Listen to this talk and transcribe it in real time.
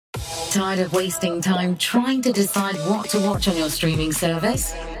Tired of wasting time trying to decide what to watch on your streaming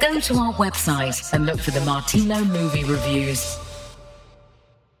service? Go to our website and look for the Martino Movie Reviews.